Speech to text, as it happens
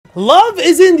Love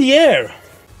is in the air.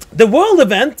 The World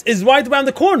event is right around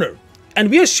the corner, and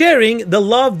we are sharing the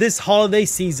love this holiday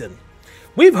season.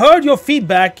 We've heard your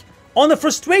feedback on the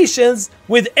frustrations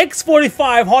with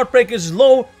X-45 Heartbreaker's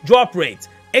low drop rate.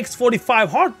 X-45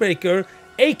 Heartbreaker,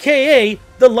 aka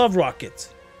the Love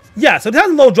Rocket. Yeah, so it has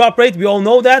a low drop rate, we all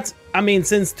know that. I mean,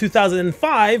 since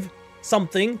 2005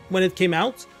 something, when it came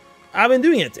out, I've been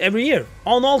doing it every year,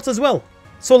 on alts as well.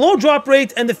 So low drop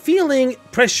rate and the feeling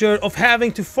pressure of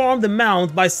having to farm the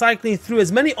mount by cycling through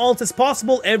as many alts as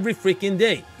possible every freaking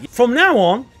day. From now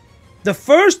on, the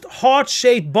first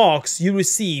heart-shaped box you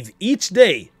receive each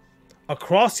day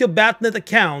across your Batnet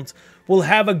account will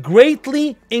have a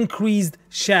greatly increased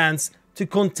chance to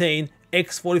contain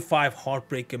X-45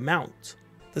 Heartbreaker mount.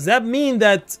 Does that mean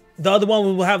that the other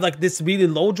one will have like this really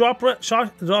low drop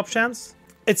chance?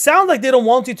 It sounds like they don't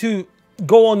want you to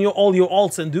go on all your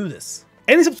alts and do this.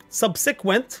 Any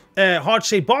subsequent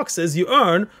heart-shaped boxes you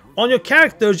earn on your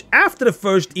characters after the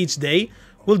first each day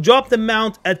will drop the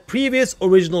mount at previous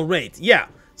original rate. Yeah,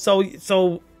 so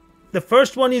the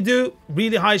first one you do,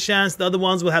 really high chance, the other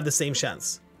ones will have the same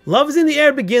chance. Love is in the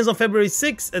Air begins on February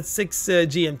 6th at 6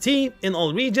 GMT in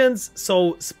all regions,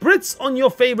 so spritz on your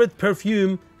favorite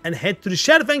perfume and head to the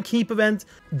Shadowfang Keep event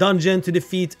dungeon to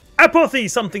defeat Apothy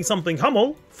something something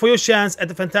Hummel for your chance at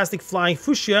the fantastic flying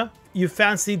fuchsia you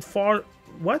fancied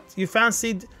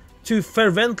to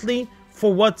fervently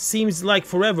for what seems like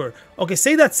forever. Okay,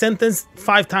 say that sentence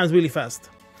 5 times really fast.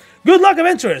 Good luck,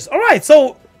 adventurers. All right,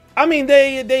 so I mean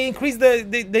they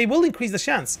will increase the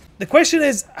chance. The question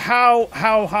is how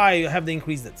high have they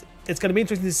increased it? It's gonna be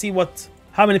interesting to see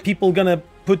how many people gonna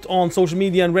put on social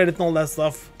media and Reddit and all that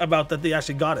stuff about that they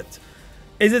actually got it.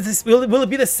 Will it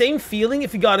be the same feeling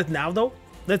if you got it now though?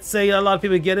 Let's say a lot of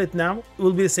people get it now. It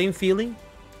will be the same feeling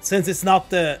since it's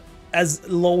not as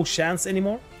low chance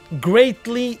anymore.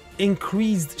 Greatly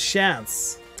increased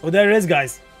chance. Oh, there it is,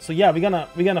 guys. So yeah, we're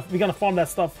gonna farm that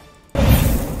stuff.